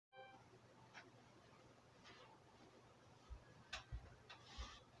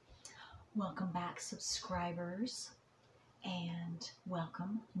Welcome back, subscribers, and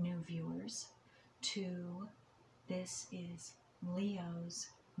welcome new viewers to this is Leo's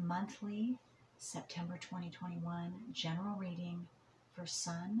monthly September 2021 general reading for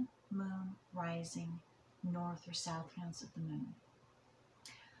Sun, Moon, Rising, North or South nodes of the Moon.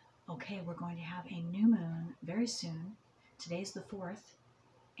 Okay, we're going to have a new moon very soon. Today's the 4th,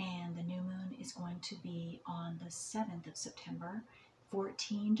 and the new moon is going to be on the 7th of September,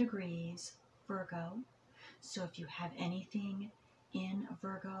 14 degrees Virgo. So if you have anything in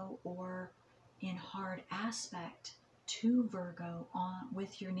Virgo or in hard aspect to Virgo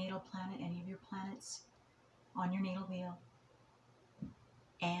with your natal planet, any of your planets on your natal wheel,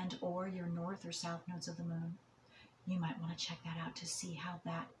 and or your north or south nodes of the moon, you might want to check that out to see how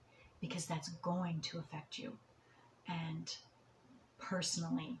that, because that's going to affect you and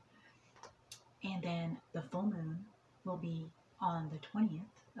personally. And then the full moon will be on the 20th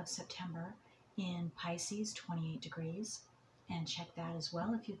of September in Pisces, 28 degrees, and check that as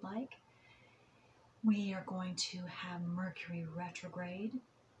well if you'd like. We are going to have Mercury retrograde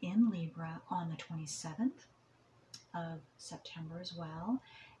in Libra on the 27th of September as well.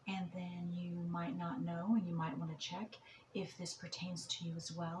 And then you might not know, and you might want to check if this pertains to you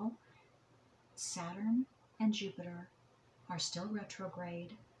as well. Saturn and Jupiter are still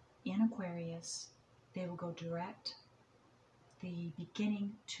retrograde in Aquarius. They will go direct the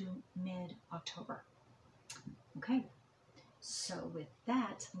beginning to mid-October. Okay, so with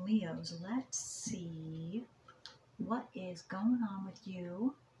that, Leos, let's see what is going on with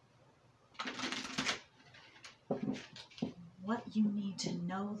you, what you need to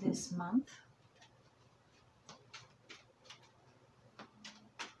know this month.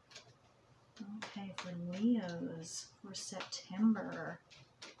 Okay, for Leos for September.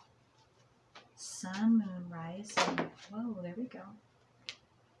 Sun, Moon, Rising. Whoa, there we go.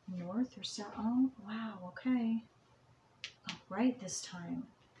 North or South. Oh, wow, okay. Upright this time.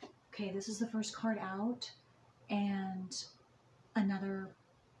 Okay, this is the first card out. And another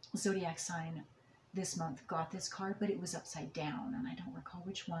zodiac sign this month got this card, but it was upside down. And I don't recall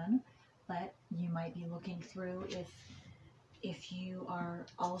which one. But you might be looking through if you are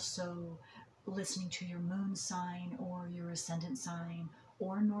also listening to your moon sign or your ascendant sign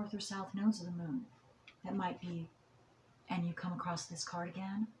or north or south nodes of the moon. That might be, and you come across this card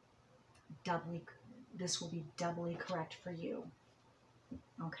again, this will be doubly correct for you.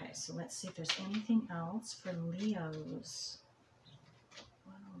 Okay, so let's see if there's anything else for Leos.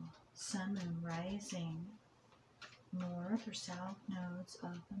 Whoa. Sun, Moon, Rising, north or south nodes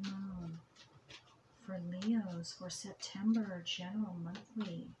of the moon. For Leos for September, general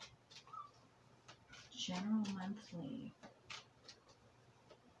monthly. General monthly.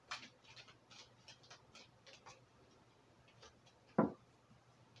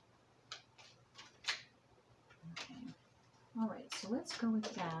 All right, so let's go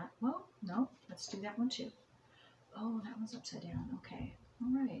with that. Well, no, let's do that one too. Oh, that one's upside down. Okay, all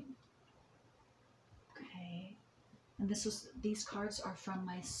right. Okay, and these cards are from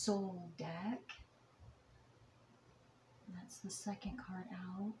my soul deck. That's the second card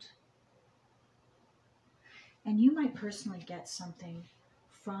out. And you might personally get something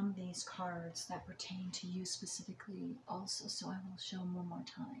from these cards that pertain to you specifically also, so I will show them one more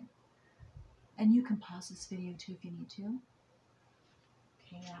time. And you can pause this video too if you need to.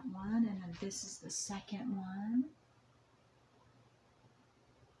 Okay, that one, and then this is the second one.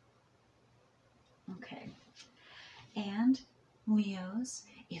 Okay, and Leos,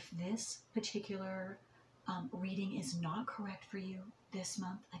 if this particular reading is not correct for you this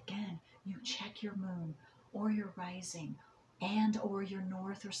month, again, you check your moon or your rising and or your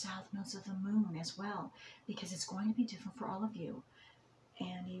north or south nodes of the moon as well, because it's going to be different for all of you.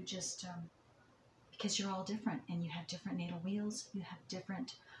 And you just... because you're all different and you have different natal wheels, you have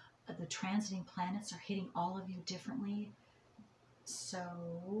different, the transiting planets are hitting all of you differently.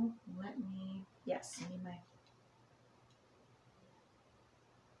 So let me, yes, I need my,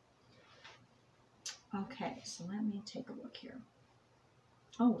 okay, so let me take a look here.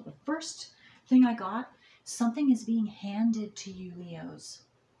 Oh, the first thing I got, something is being handed to you, Leos,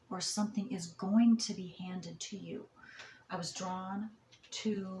 or something is going to be handed to you. I was drawn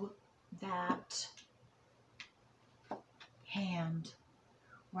to that hand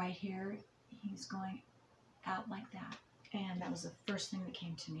right here. He's going out like that, and that was the first thing that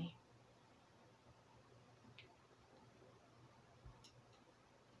came to me.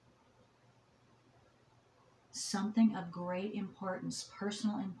 Something of great importance,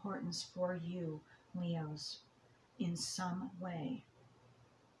 personal importance for you, Leos, in some way.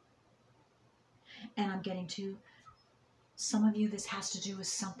 And I'm getting to Some of you, this has to do with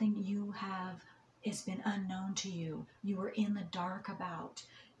something you have, it's been unknown to you. You were in the dark about.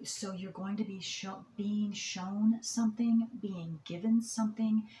 So you're going to be being shown something, being given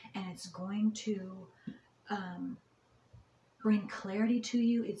something, and it's going to bring clarity to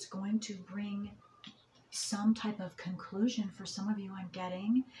you. It's going to bring some type of conclusion for some of you, I'm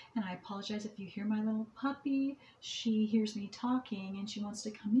getting. And I apologize if you hear my little puppy. She hears me talking and she wants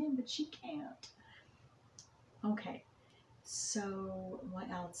to come in, but she can't. Okay, so what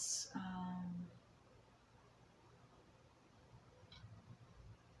else?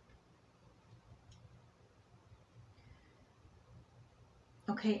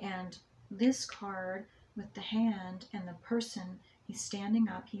 Okay, and this card with the hand and the person, he's standing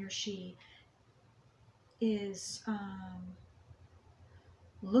up, he or she is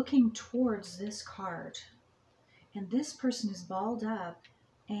looking towards this card. And this person is balled up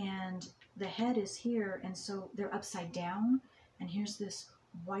and the head is here, and so they're upside down, and here's this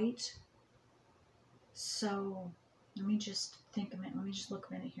white. So let me just think a minute. Let me just look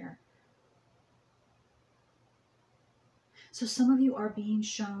a minute here. So some of you are being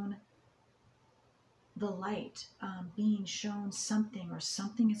shown the light, being shown something, or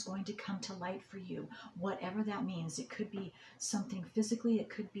something is going to come to light for you, whatever that means. It could be something physically, it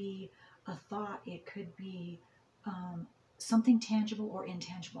could be a thought, it could be something tangible or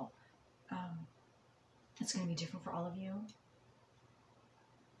intangible. It's going to be different for all of you.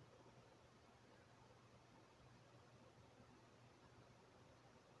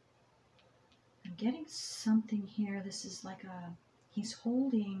 I'm getting something here. This is like he's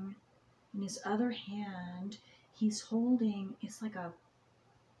holding in his other hand, he's holding, it's like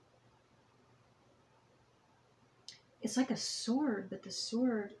a sword, but the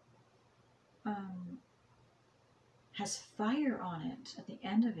sword has fire on it at the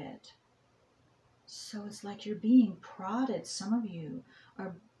end of it. So it's like you're being prodded. Some of you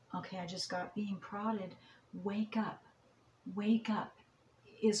are, okay, I just got being prodded. Wake up. Wake up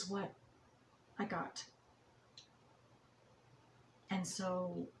is what I got. And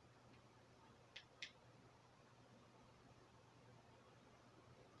so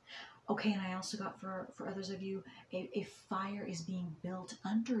okay, and I also got for others of you, a fire is being built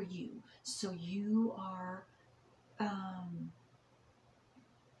under you. So you are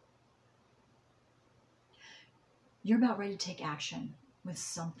you're about ready to take action with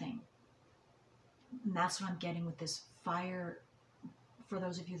something. And that's what I'm getting with this fire. For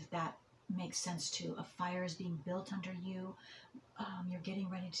those of you that makes sense to, a fire is being built under you. You're getting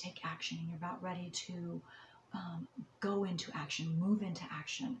ready to take action, and you're about ready to go into action, move into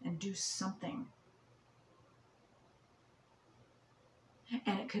action, and do something.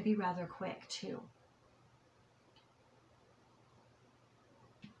 And it could be rather quick too.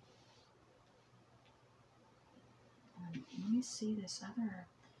 Let me see this other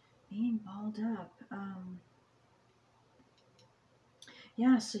being balled up.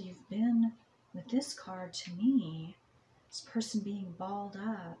 Yeah, so you've been with this card to me, this person being balled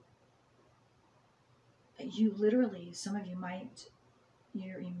up. You literally, some of you might,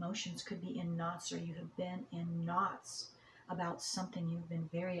 your emotions could be in knots, or you have been in knots about something. You've been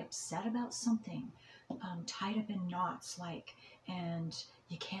very upset about something, tied up in knots, like, and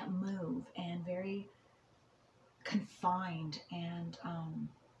you can't move, and very confined, and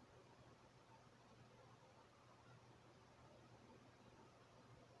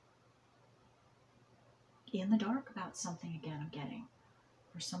in the dark about something again, I'm getting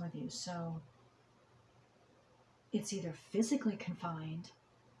for some of you. So it's either physically confined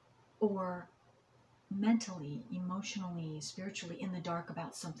or mentally, emotionally, spiritually in the dark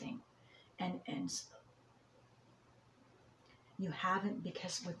about something. And you haven't,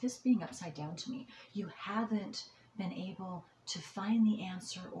 because with this being upside down to me, you haven't been able to find the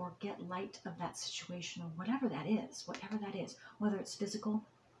answer or get light of that situation, or whatever that is, whether it's physical,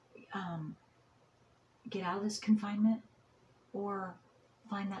 get out of this confinement, or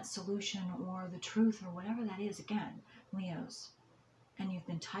find that solution or the truth or whatever that is, again, Leos. And you've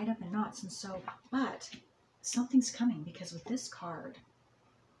been tied up in knots. And so, but something's coming, because with this card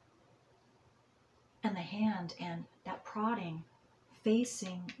and the hand and that prodding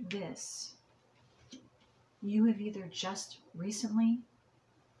facing this, you have either just recently,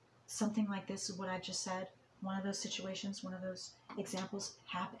 something like this is what I just said, one of those situations, one of those examples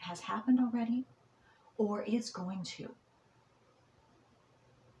has happened already, or it's going to.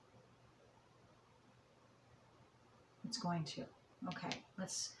 It's going to. Okay,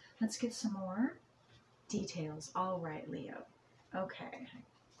 let's get some more details. All right, Leo. Okay,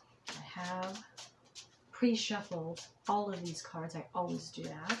 I have pre-shuffled all of these cards. I always do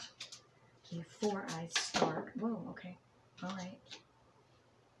that before I start. Whoa, okay. All right.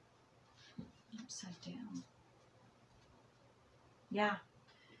 Upside down. Yeah.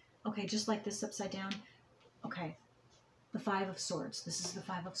 Okay, just like this upside down. Okay. The Five of Swords. This is the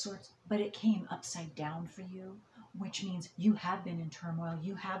Five of Swords. But it came upside down for you, which means you have been in turmoil.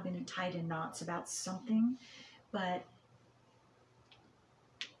 You have been tied in knots about something, but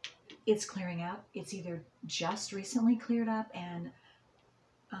it's clearing up. It's either just recently cleared up and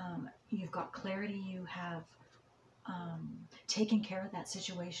you've got clarity. You have taken care of that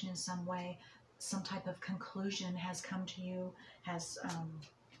situation in some way. Some type of conclusion has come to you, has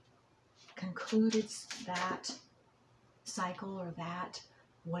concluded that cycle or that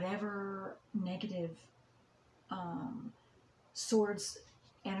whatever negative swords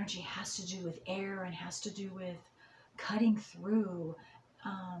energy has to do with air and has to do with cutting through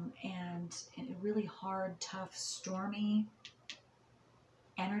and really hard, tough, stormy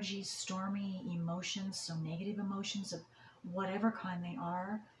energies, stormy emotions, so negative emotions of whatever kind they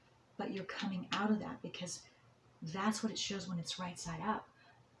are, but you're coming out of that because that's what it shows when it's right side up.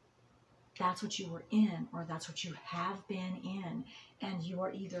 That's what you were in, or that's what you have been in, and you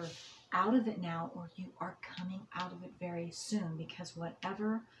are either out of it now or you are coming out of it very soon, because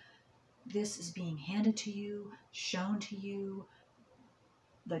whatever this is being handed to you, shown to you,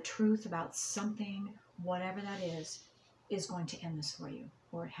 the truth about something, whatever that is going to end this for you,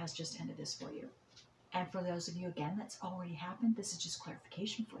 or it has just ended this for you. And for those of you, again, that's already happened, this is just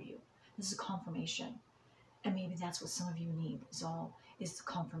clarification for you. This is a confirmation. And maybe that's what some of you need, is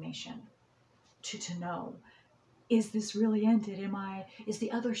confirmation. To know, is this really ended? Is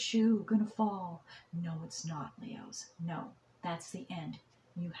the other shoe gonna fall? No, it's not, Leos. No, that's the end.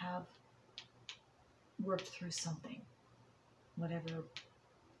 You have worked through something, whatever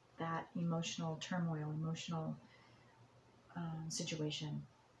that emotional turmoil, emotional situation,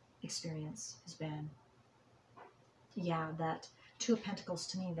 experience has been. Yeah, that Two of Pentacles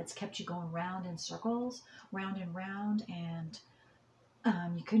to me, that's kept you going round in circles, round and round, and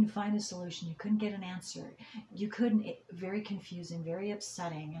you couldn't find a solution. You couldn't get an answer. You couldn't. Very confusing, very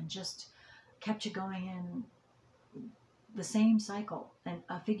upsetting, and just kept you going in the same cycle, and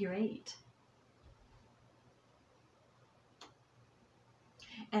a figure eight.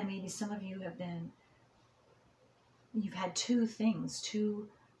 And maybe some of you you've had two things,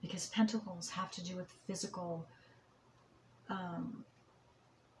 because pentacles have to do with physical,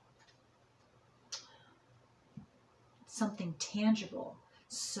 something tangible.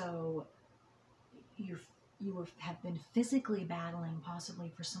 So you have been physically battling,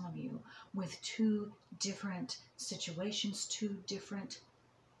 possibly for some of you, with two different situations, two different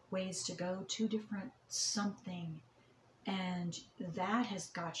ways to go, two different something, and that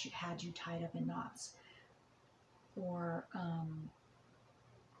has had you tied up in knots, or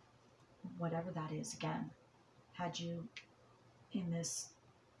whatever that is. Again, had you in this,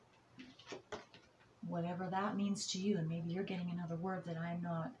 whatever that means to you, and maybe you're getting another word that I'm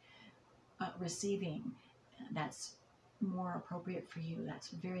not receiving that's more appropriate for you. That's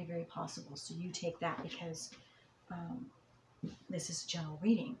very, very possible. So you take that, because this is a general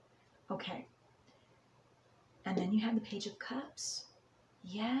reading. Okay. And then you have the Page of Cups.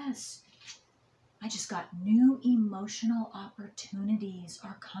 Yes. I just got new emotional opportunities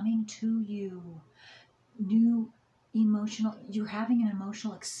are coming to you. New emotional, you're having an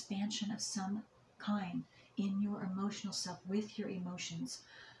emotional expansion of some kind in your emotional self, with your emotions.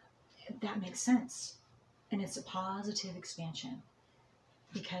 That makes sense. And it's a positive expansion,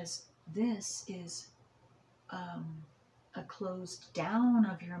 because this is a closed down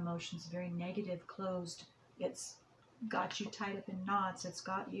of your emotions, very negative, closed. It's got you tied up in knots. It's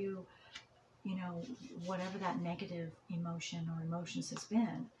got you, whatever that negative emotion or emotions has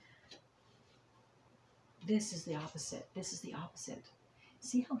been. This is the opposite. This is the opposite.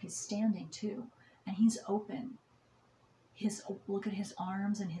 See how he's standing too, and he's open. Look at his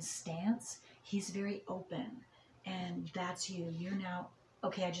arms and his stance. He's very open, and that's you. You're now,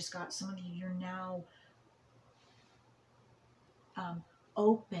 okay, I just got some of you, you're now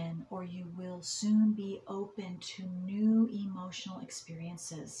open, or you will soon be open to new emotional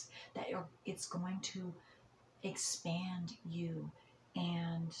experiences it's going to expand you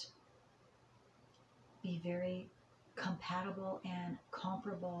and be very compatible and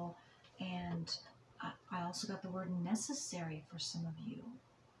comparable, and I also got the word necessary for some of you.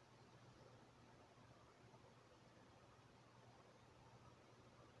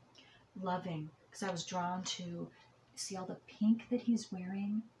 Loving, because I was drawn to see all the pink that he's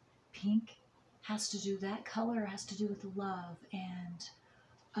wearing. Pink has to do, that color has to do with love, and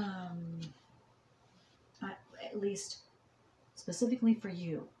at least specifically for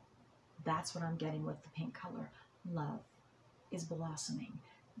you, that's what I'm getting with the pink color. Love. is blossoming.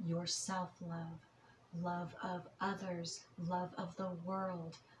 Your self-love, love of others, love of the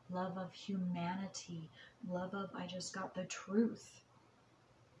world, love of humanity, love of, I just got the truth.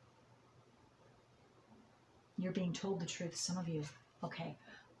 You're being told the truth, some of you. Okay,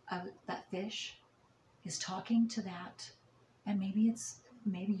 that fish is talking to that, and maybe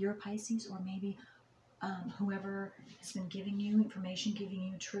you're Pisces, or maybe whoever has been giving you information, giving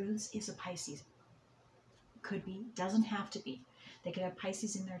you truths, is a Pisces. Could be, doesn't have to be. They could have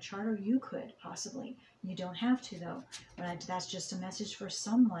Pisces in their chart, or you could, possibly. You don't have to, though. But that's just a message for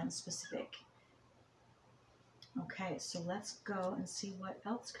someone specific. Okay, so let's go and see what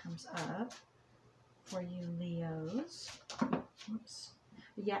else comes up for you Leos. Oops.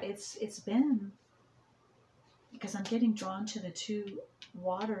 Yeah, it's been, because I'm getting drawn to the two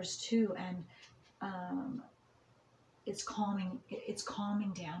waters too, and it's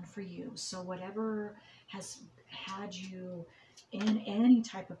calming down for you. So whatever has had you in any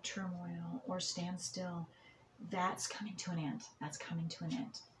type of turmoil or standstill, that's coming to an end. That's coming to an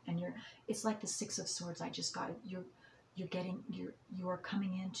end. And it's like the Six of Swords I just got. You are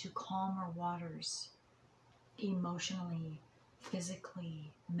coming into calmer waters, emotionally,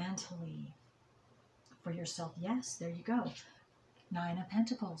 physically, mentally, for yourself. Yes, there you go. Nine of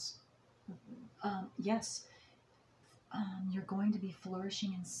Pentacles. Yes, you're going to be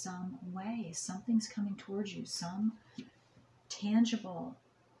flourishing in some way. Something's coming towards you. Some tangible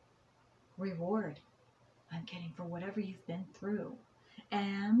reward I'm getting for whatever you've been through.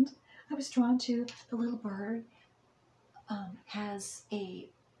 And I was drawn to the little bird. Has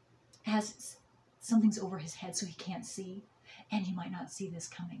something's over his head so he can't see, and you might not see this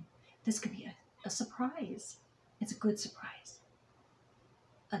coming. This could be a surprise. It's a good surprise.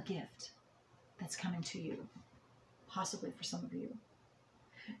 A gift that's coming to you, possibly for some of you.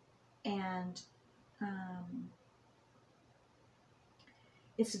 And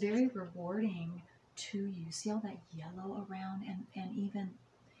it's very rewarding to you. See all that yellow around, and even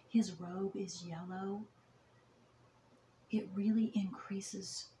his robe is yellow. It really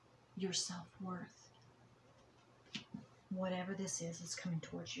increases your self-worth. Whatever this is coming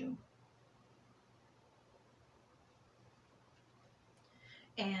towards you.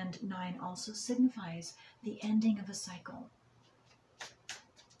 And 9 also signifies the ending of a cycle.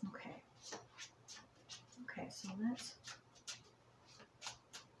 Okay. Okay, so let's...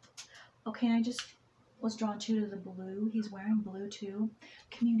 Okay, and I just was drawn to the blue. He's wearing blue too.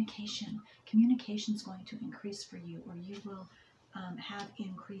 Communication. Communication is going to increase for you, or you will have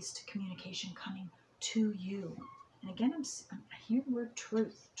increased communication coming to you. And again, I hear the word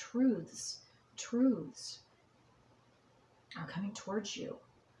truth. Truths are coming towards you.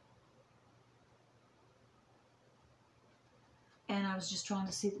 And I was just drawn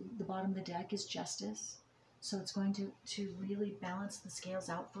to see the bottom of the deck is justice. So it's going to really balance the scales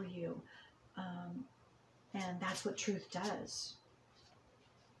out for you. And that's what truth does.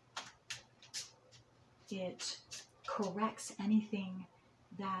 It corrects anything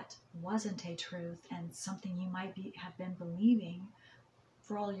that wasn't a truth, and something you might have been believing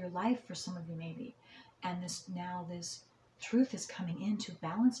for all your life, for some of you maybe. And this truth is coming in to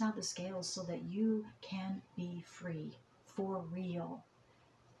balance out the scales so that you can be free for real,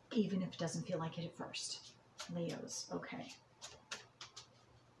 even if it doesn't feel like it at first. Leos, okay.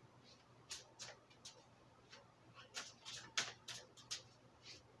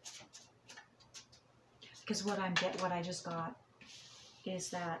 Because what I just got is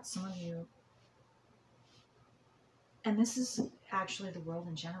that some of you, and this is actually the world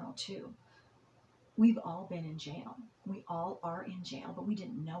in general too, we've all been in jail. We all are in jail, but we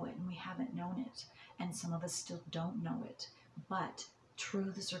didn't know it, and we haven't known it. And some of us still don't know it. But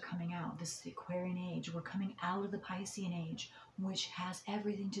truths are coming out. This is the Aquarian age. We're coming out of the Piscean age, which has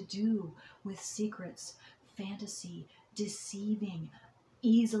everything to do with secrets, fantasy, deceiving,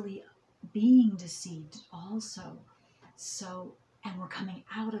 easily being deceived also. So, and we're coming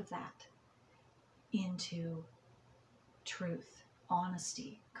out of that into truth,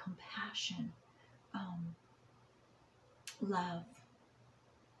 honesty, compassion, love,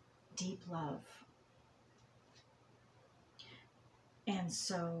 deep love. And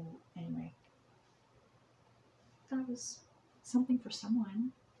so, anyway, that was something for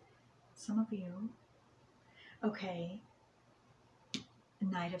someone, some of you. Okay,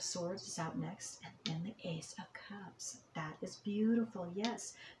 Knight of Swords is out next, and then the Ace of Cups. That is beautiful.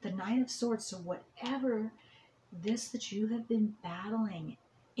 Yes, the Knight of Swords. So whatever this that you have been battling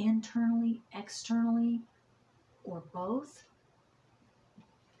internally, externally, or both,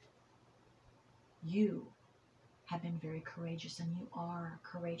 you have been very courageous, and you are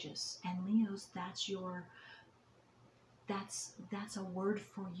courageous. And Leos, that's that's a word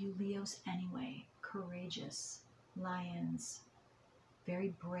for you Leos anyway. Courageous, lions,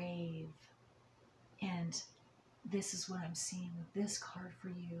 very brave. And this is what I'm seeing with this card for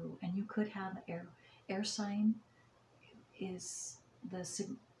you. And you could have air sign is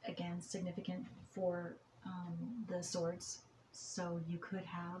again significant for the swords. So you could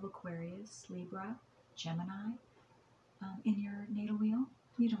have Aquarius, Libra, Gemini in your natal wheel.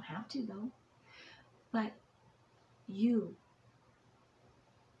 You don't have to though. But you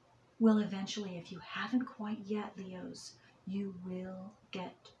will eventually, if you haven't quite yet, Leos, you will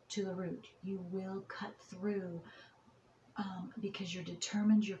get to the root. You will cut through because you're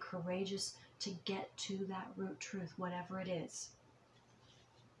determined, you're courageous to get to that root truth, whatever it is.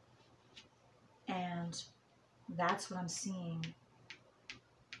 And that's what I'm seeing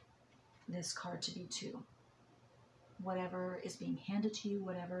this card to be too. Whatever is being handed to you,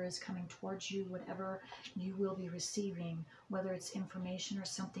 whatever is coming towards you, whatever you will be receiving, whether it's information or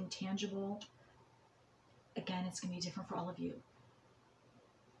something tangible, again, it's going to be different for all of you.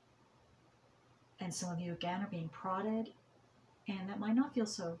 And some of you, again, are being prodded, and that might not feel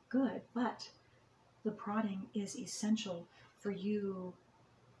so good, but the prodding is essential for you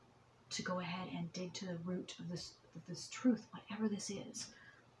to go ahead and dig to the root of this truth, whatever this is.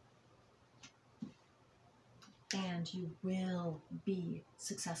 And you will be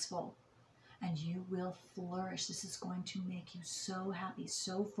successful, and you will flourish. This is going to make you so happy,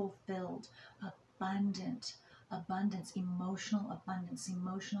 so fulfilled, abundance, emotional abundance,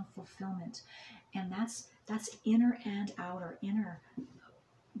 emotional fulfillment. And that's inner and outer. Inner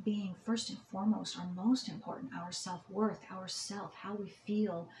being first and foremost, our most important, our self-worth, our self, how we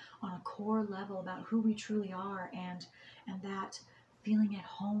feel on a core level about who we truly are, and that feeling at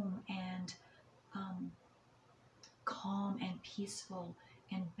home and calm and peaceful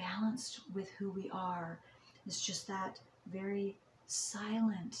and balanced with who we are. It's just that very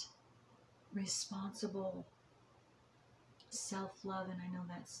silent, responsible self-love. And I know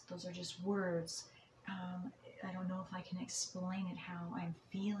those are just words. I don't know if I can explain it how I'm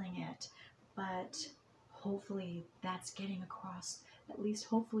feeling it, but hopefully that's getting across, at least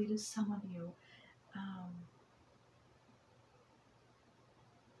hopefully to some of you.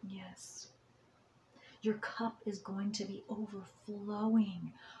 Yes. Your cup is going to be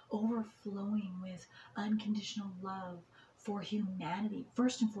overflowing with unconditional love for humanity,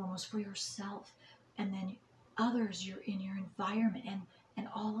 first and foremost for yourself, and then others, you're in your environment, and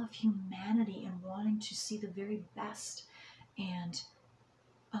all of humanity, and wanting to see the very best and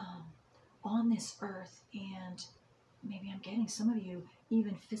on this earth. And maybe I'm getting some of you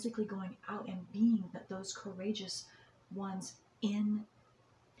even physically going out and being those courageous ones in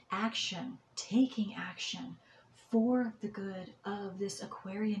action, taking action for the good of this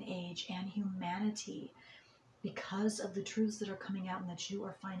Aquarian age and humanity, because of the truths that are coming out and that you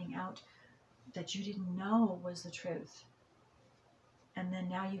are finding out that you didn't know was the truth. And then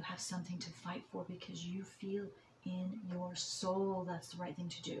now you have something to fight for because you feel in your soul that's the right thing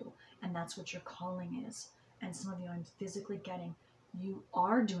to do. And that's what your calling is. And some of you, I'm physically getting, you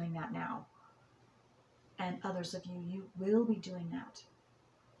are doing that now. And others of you, you will be doing that.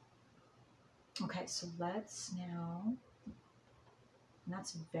 Okay, so let's now, and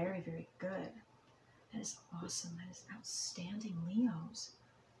that's very, very good. That is awesome. That is outstanding, Leos.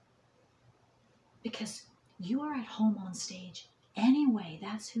 Because you are at home on stage anyway.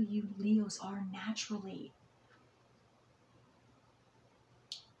 That's who you Leos are naturally.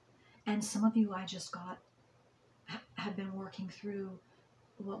 And some of you I just have been working through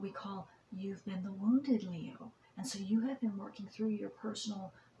what we call, you've been the wounded Leo. And so you have been working through your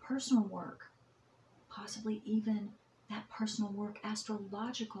personal work. Possibly even that personal work,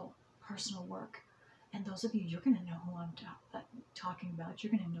 astrological personal work. And those of you, you're going to know who I'm talking about.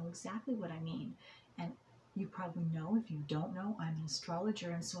 You're going to know exactly what I mean. And you probably know, if you don't know, I'm an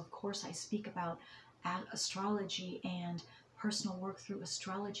astrologer. And so, of course, I speak about astrology and personal work through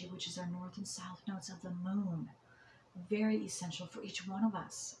astrology, which is our north and south nodes of the moon. Very essential for each one of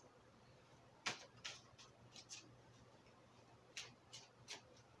us.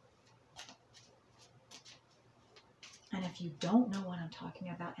 And if you don't know what I'm talking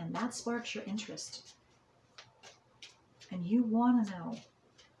about, and that sparks your interest, and you want to know,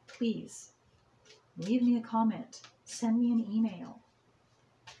 please leave me a comment, send me an email.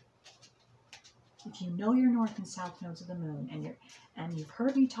 If you know your north and south nodes of the moon, and you've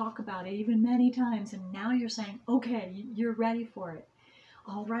heard me talk about it even many times, and now you're saying, okay, you're ready for it.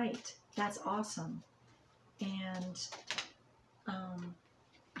 All right, that's awesome. And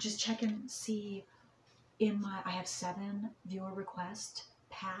just check and see. I have 7 viewer request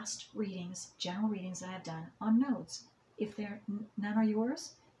past readings, general readings that I've done on nodes. If none are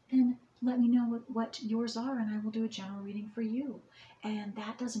yours, then let me know what yours are, and I will do a general reading for you. And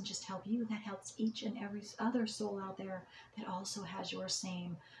that doesn't just help you, that helps each and every other soul out there that also has your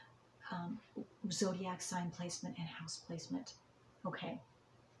same zodiac sign placement and house placement. Okay.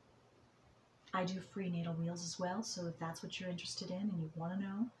 I do free natal wheels as well, so if that's what you're interested in and you want to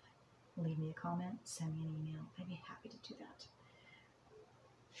know, leave me a comment, send me an email. I'd be happy to do that.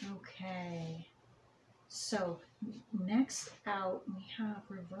 Okay. So next out, we have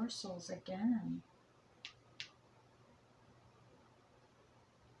reversals again.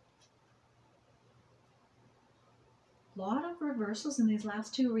 A lot of reversals in these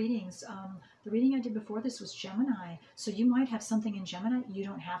last two readings. The reading I did before this was Gemini, so you might have something in Gemini. You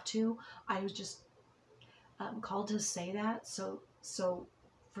don't have to. I was just called to say that. So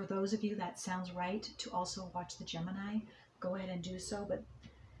for those of you that sounds right to also watch the Gemini, go ahead and do so. But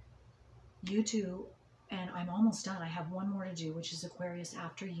you too, and I'm almost done. I have one more to do, which is Aquarius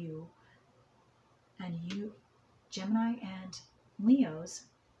after you. And you, Gemini and Leos,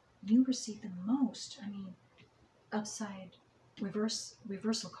 you receive the most. I mean, upside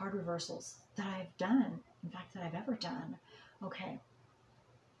reversal card reversals that I've done, in fact, that I've ever done. Okay.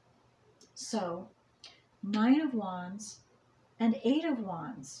 So, 9 of Wands and 8 of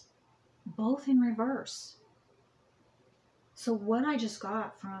Wands, both in reverse. So what I just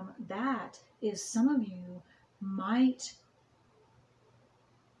got from that is some of you might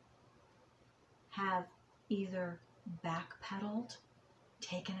have either backpedaled,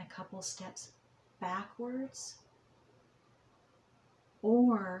 taken a couple steps backwards,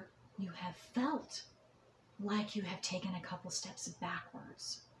 or you have felt like you have taken a couple steps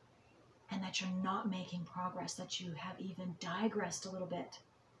backwards and that you're not making progress, that you have even digressed a little bit.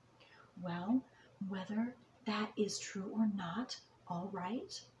 Well, whether that is true or not, all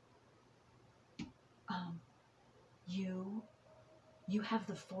right, you have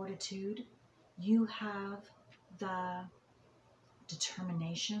the fortitude, you have the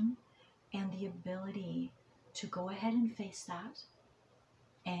determination and the ability to go ahead and face that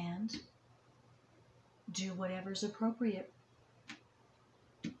and do whatever's appropriate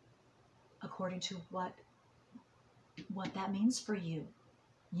according to what that means for you.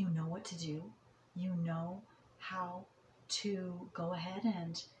 You know what to do. You know how to go ahead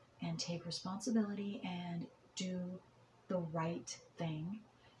and take responsibility and do the right thing.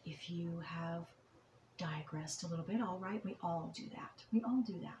 If you have digressed a little bit, all right, we all do that. We all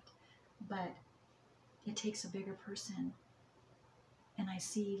do that. But it takes a bigger person. And I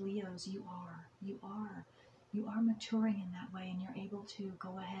see, Leos, you are maturing in that way, and you're able to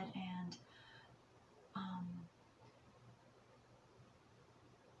go ahead and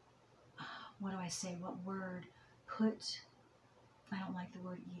what do I say? What word? I don't like the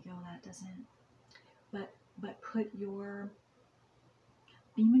word ego, that doesn't, but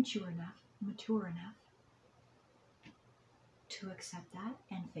be mature enough to accept that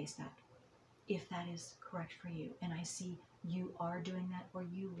and face that, if that is correct for you. And I see you are doing that, or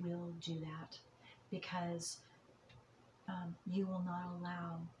you will do that, because you will not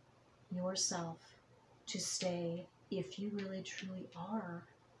allow yourself to stay, if you really truly are,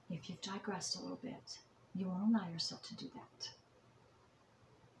 if you've digressed a little bit, you won't allow yourself to do that.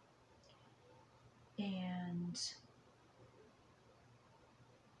 And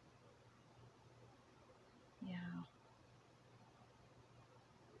yeah.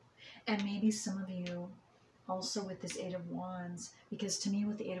 And maybe some of you also with this 8 of Wands, because to me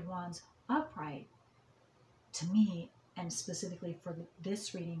with the 8 of Wands upright, to me, and specifically for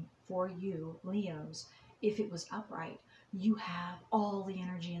this reading for you, Leos, if it was upright, you have all the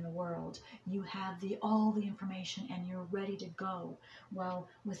energy in the world. You have all the information and you're ready to go. Well,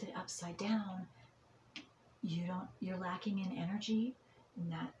 with it upside down, you're lacking in energy,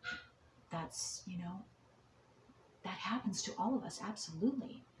 and that's, that happens to all of us,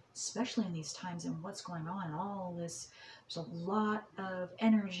 absolutely. Especially in these times and what's going on and all this. There's a lot of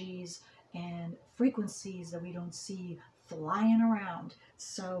energies and frequencies that we don't see flying around.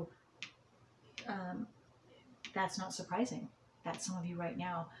 So that's not surprising that some of you right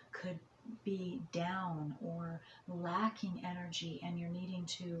now could be down or lacking energy, and you're needing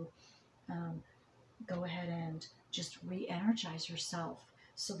to go ahead and just re-energize yourself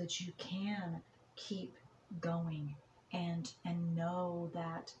so that you can keep going and know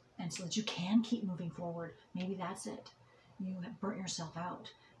that, and so that you can keep moving forward. Maybe that's it. You have burnt yourself out.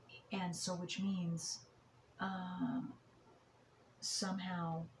 And so, which means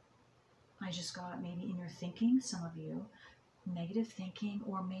somehow I just got maybe in your thinking, some of you, negative thinking,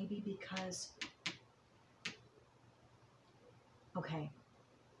 or maybe because, okay,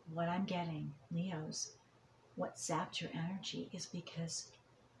 what I'm getting, Leos, what zapped your energy is because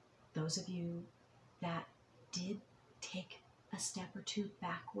those of you that did take a step or two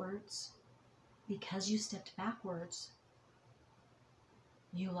backwards, because you stepped backwards,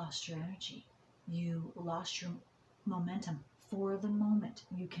 you lost your energy. You lost your momentum for the moment.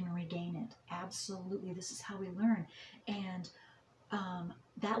 You can regain it. Absolutely. This is how we learn. And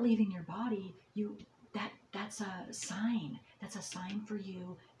that leaving your body, that's a sign. That's a sign for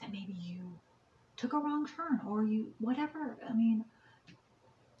you that maybe you took a wrong turn or you, whatever. I mean,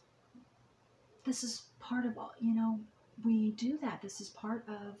 this is part of, we do that. This is part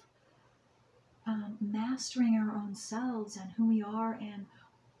of mastering our own selves and who we are and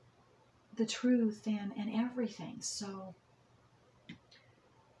the truth and everything. So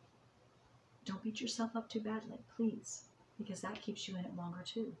don't beat yourself up too badly, please, because that keeps you in it longer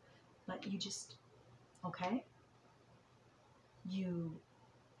too. But you just, okay?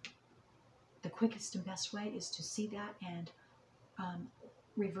 The quickest and best way is to see that and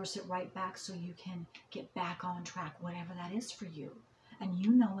reverse it right back so you can get back on track, whatever that is for you. And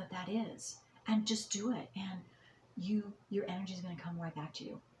you know what that is. And just do it. And your energy is going to come right back to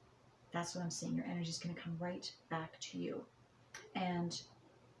you. That's what I'm saying. Your energy is going to come right back to you. And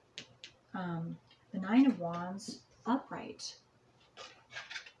the Nine of Wands upright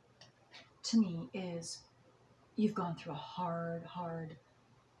to me is you've gone through a hard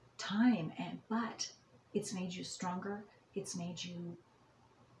time, but it's made you stronger. It's made you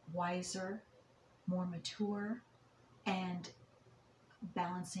wiser, more mature, and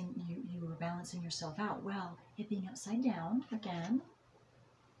you were balancing yourself out. Well, it being upside down again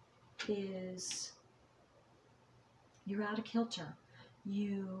is you're out of kilter.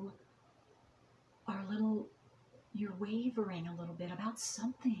 You are you're wavering a little bit about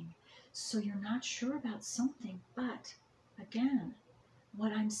something. So you're not sure about something, but again,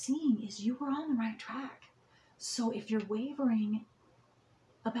 what I'm seeing is you were on the right track. So if you're wavering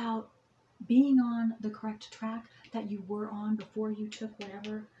about being on the correct track that you were on before you took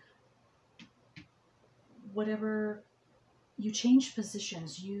whatever you changed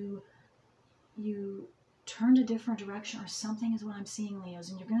positions, you turned a different direction or something is what I'm seeing, Leos,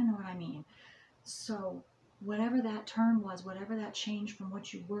 and you're going to know what I mean. So whatever that turn was, whatever that change from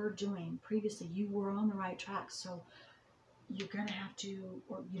what you were doing previously, you were on the right track. So you're going to have to,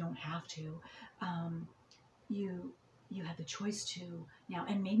 or you don't have to, you have the choice to now,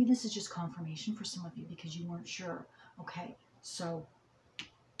 and maybe this is just confirmation for some of you because you weren't sure. Okay, so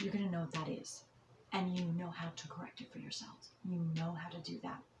you're going to know what that is, and you know how to correct it for yourselves. You know how to do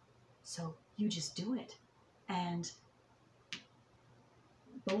that. So you just do it. And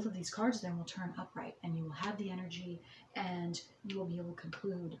both of these cards then will turn upright, and you will have the energy, and you will be able to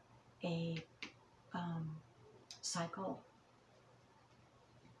conclude a cycle.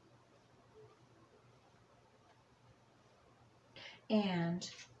 And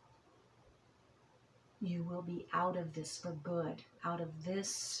you will be out of this for good, out of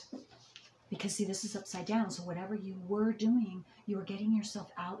this, because see, this is upside down. So whatever you were doing, you were getting yourself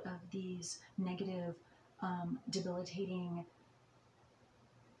out of these negative, debilitating,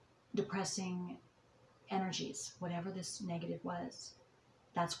 depressing energies, whatever this negative was.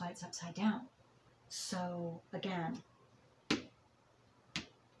 That's why it's upside down. So again,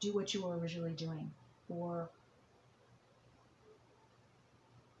 do what you were originally doing, or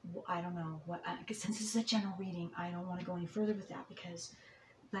I don't know what, since this is a general reading, I don't want to go any further with that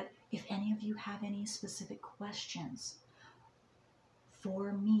but if any of you have any specific questions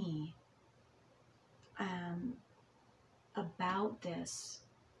for me about this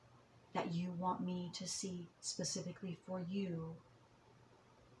that you want me to see specifically for you,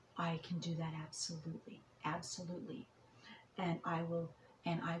 I can do that absolutely. Absolutely. And I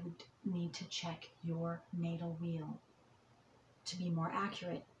would need to check your natal wheel to be more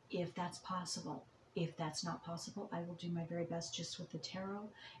accurate if that's possible. If that's not possible, I will do my very best just with the tarot,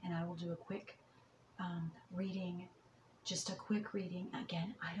 and I will do a quick reading, just a quick reading.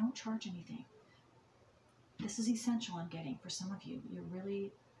 Again, I don't charge anything. This is essential, I'm getting, for some of you. You're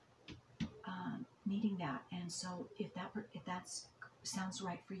really needing that. And so if that sounds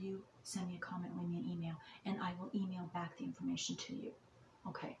right for you, send me a comment, leave me an email, and I will email back the information to you.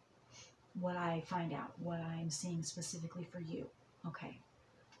 Okay. What I find out, what I'm seeing specifically for you. Okay.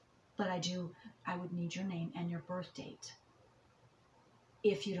 But I would need your name and your birth date.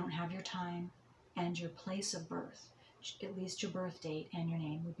 If you don't have your time and your place of birth, at least your birth date and your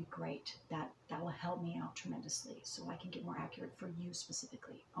name would be great. That will help me out tremendously so I can get more accurate for you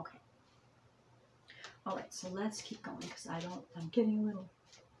specifically. Okay. All right, so let's keep going because I'm getting a little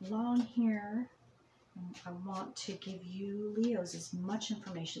long here. And I want to give you, Leos, as much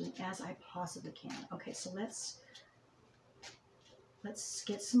information as I possibly can. Okay, so let's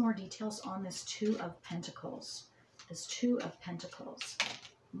get some more details on this Two of Pentacles. This Two of Pentacles.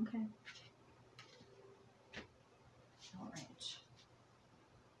 Okay. All right.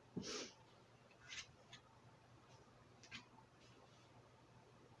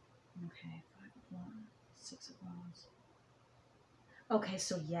 Okay, 5 of Wands, 6 of Wands. Okay,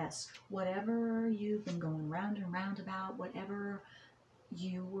 so yes, whatever you've been going round and round about, whatever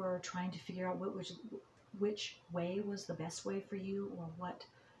you were trying to figure out which way was the best way for you, or what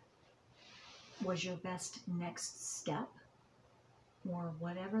was your best next step, or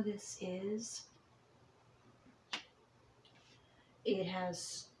whatever this is, it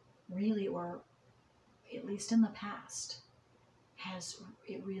has really, or at least in the past,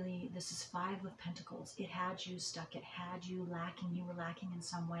 this is 5 of Pentacles. It had you stuck. It had you lacking. You were lacking in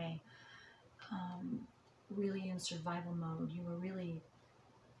some way. Really in survival mode. You were really,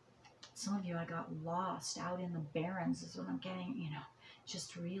 some of you, I got lost out in the barrens is what I'm getting, you know,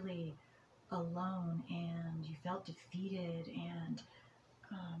 just really alone, and you felt defeated, and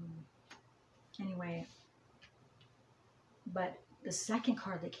anyway, but the second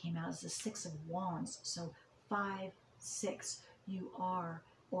card that came out is the 6 of Wands. So 5, 6, you are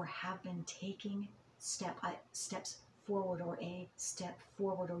or have been taking steps forward, or a step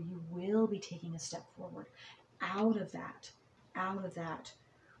forward, or you will be taking a step forward out of that,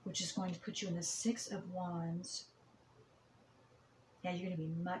 which is going to put you in the 6 of Wands. Yeah, you're going to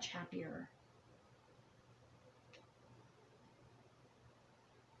be much happier.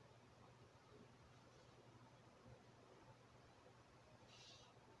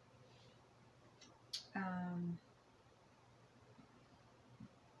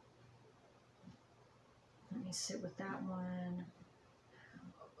 Let me sit with that one.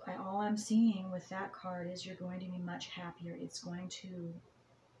 All I'm seeing with that card is you're going to be much happier. It's going to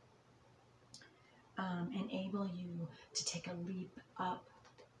enable you to take a leap up,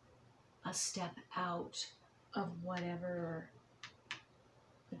 a step out of whatever,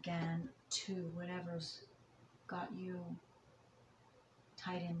 again, to whatever's got you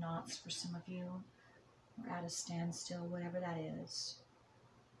tied in knots for some of you, or at a standstill, whatever that is.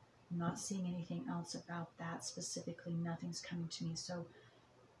 I'm not seeing anything else about that specifically. Nothing's coming to me. So,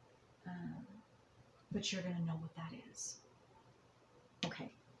 but you're going to know what that is. Okay,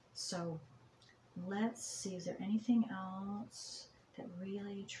 so let's see. Is there anything else that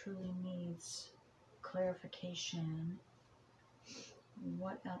really, truly needs clarification?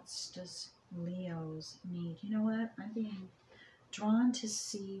 What else does Leo's need? You know what? I'm being drawn to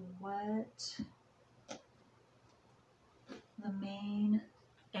see what the main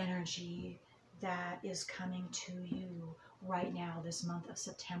energy that is coming to you right now, this month of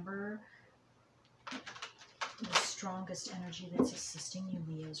September. The strongest energy that's assisting you,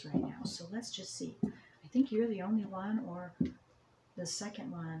 Leos, right now. So let's just see. I think you're the only one, or the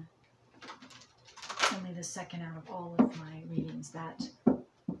second one, only the second out of all of my readings that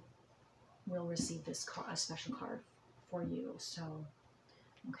will receive this card, a special card for you. So,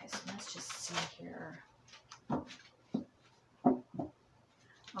 okay, so let's just see here.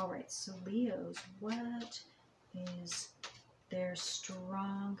 All right, so Leos, what is their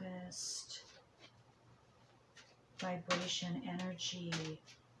strongest vibration energy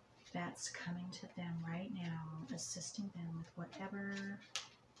that's coming to them right now, assisting them with whatever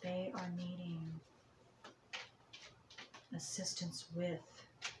they are needing assistance with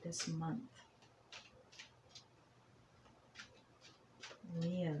this month?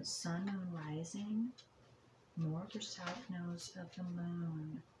 Leo, sun, moon, rising, north or south nose of the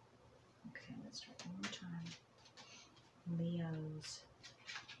moon. Okay, let's try one more time. Leos.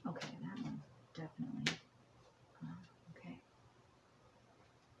 Okay, that one, definitely. Okay.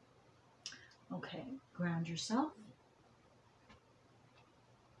 Okay, ground yourself.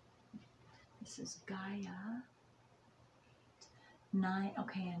 This is Gaia. 9,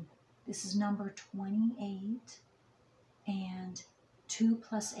 okay, and this is number 28, and 2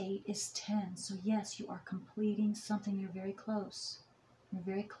 plus 8 is 10. So yes, you are completing something. You're very close. You're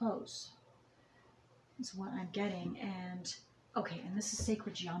very close is what I'm getting. And okay, and this is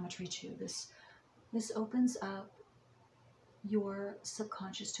sacred geometry too. This opens up your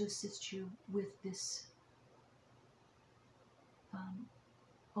subconscious to assist you with this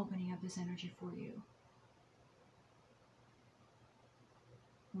opening of this energy for you.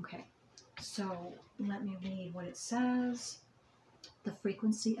 Okay, so let me read what it says. The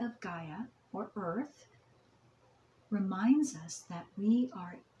frequency of Gaia, or Earth, reminds us that we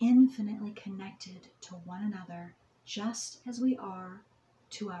are infinitely connected to one another, just as we are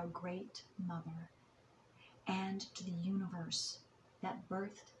to our Great Mother. and to the universe that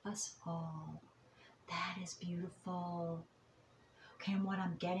birthed us all. That is beautiful. Okay, and what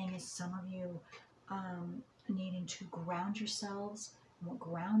I'm getting is some of you needing to ground yourselves. And what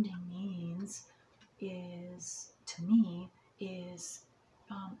grounding means is, to me, is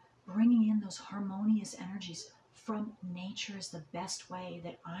bringing in those harmonious energies from nature is the best way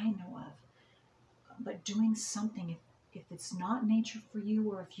that I know of. But doing something, if it's not nature for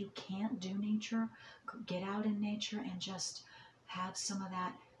you, or if you can't do nature, get out in nature and just have some of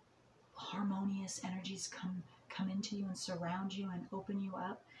that harmonious energies come into you and surround you and open you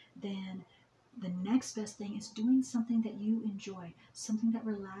up. Then the next best thing is doing something that you enjoy, something that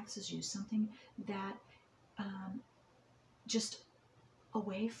relaxes you, something that just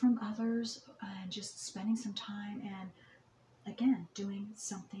away from others, and just spending some time and again doing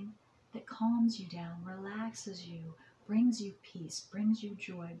something that calms you down, relaxes you, brings you peace, brings you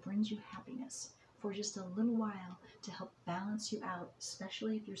joy, brings you happiness for just a little while to help balance you out,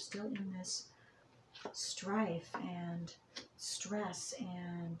 especially if you're still in this strife and stress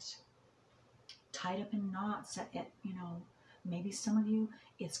and tied up in knots at maybe some of you,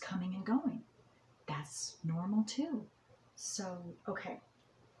 it's coming and going. That's normal too. So, okay.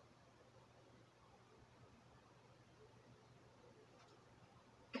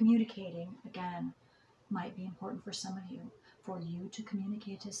 Communicating, again, might be important for some of you. For you to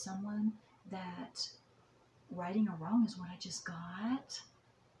communicate to someone that righting a wrong is what I just got,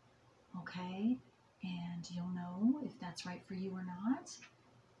 okay? And you'll know if that's right for you or not.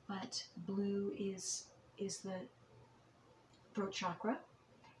 But blue is the throat chakra,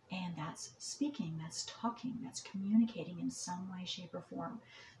 and that's speaking, that's talking, that's communicating in some way, shape, or form.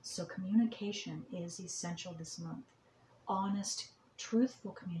 So communication is essential this month. Honest,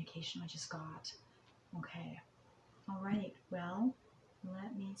 truthful communication I just got. Okay. All right. Well,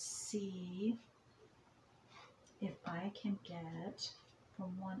 let me see if I can get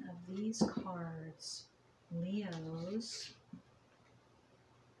from one of these cards, Leos.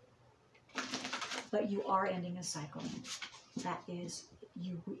 But you are ending a cycle. That is,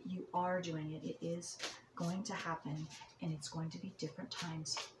 you are doing it. It is going to happen, and it's going to be different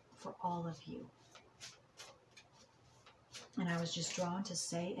times for all of you. And I was just drawn to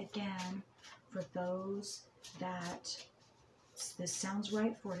say again, for those that this sounds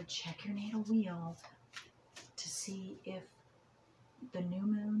right for, to check your natal wheel to see if the new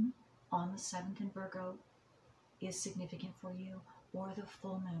moon on the 7th in Virgo is significant for you, or the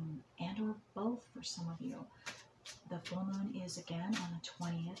full moon, and or both for some of you. The full moon is again on the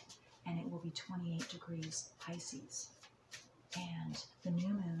 20th, and it will be 28 degrees Pisces. And the new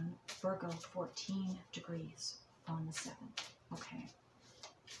moon, Virgo, 14 degrees on the 7th. Okay.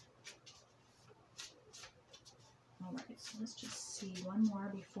 All right, so let's just see one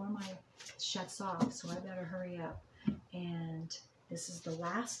more before my shuts off, so I better hurry up. And this is the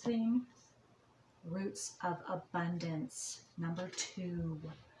last thing. Roots of abundance, number 2.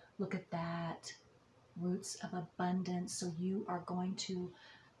 Look at that. Roots of abundance. So you are going to,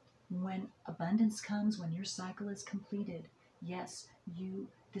 when abundance comes, when your cycle is completed, yes,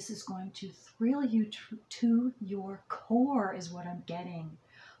 this is going to thrill you to your core is what I'm getting.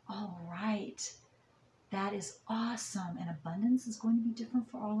 All right. That is awesome. And abundance is going to be different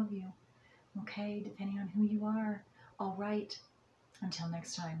for all of you. Okay, depending on who you are. All right. Until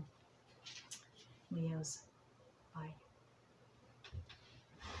next time. Leos. Bye.